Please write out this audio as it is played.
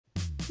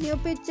New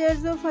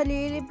pictures of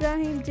Halil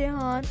Ibrahim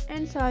Ceyhan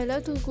and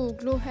Sila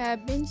Turkoglu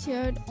have been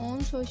shared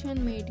on social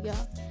media,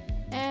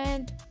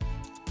 and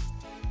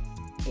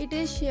it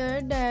is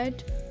shared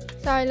that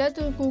Sila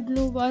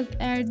Turkoglu was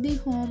at the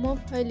home of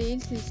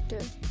Halil's sister.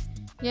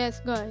 Yes,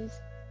 guys.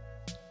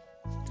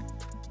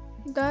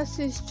 The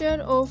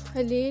sister of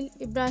Halil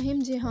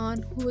Ibrahim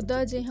Ceyhan,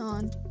 Huda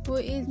Ceyhan, who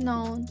is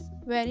known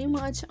very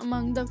much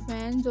among the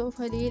fans of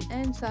Halil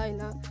and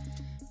Sila,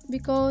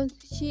 because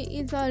she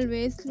is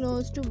always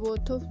close to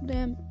both of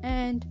them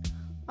and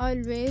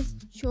always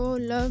show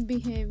love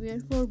behavior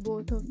for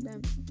both of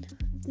them.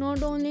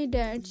 Not only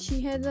that,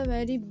 she has a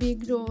very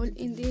big role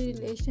in the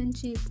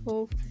relationship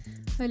of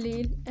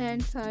Halil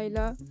and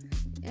Sila.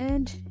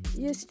 And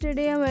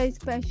yesterday a very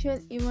special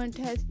event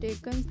has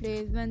taken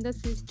place when the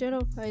sister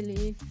of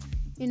Halil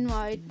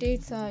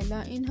invited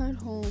Sila in her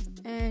home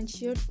and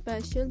shared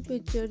special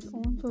pictures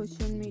on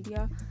social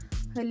media.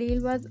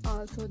 Halil was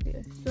also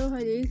there. So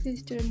Halil's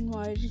sister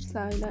invited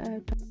Sila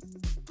at her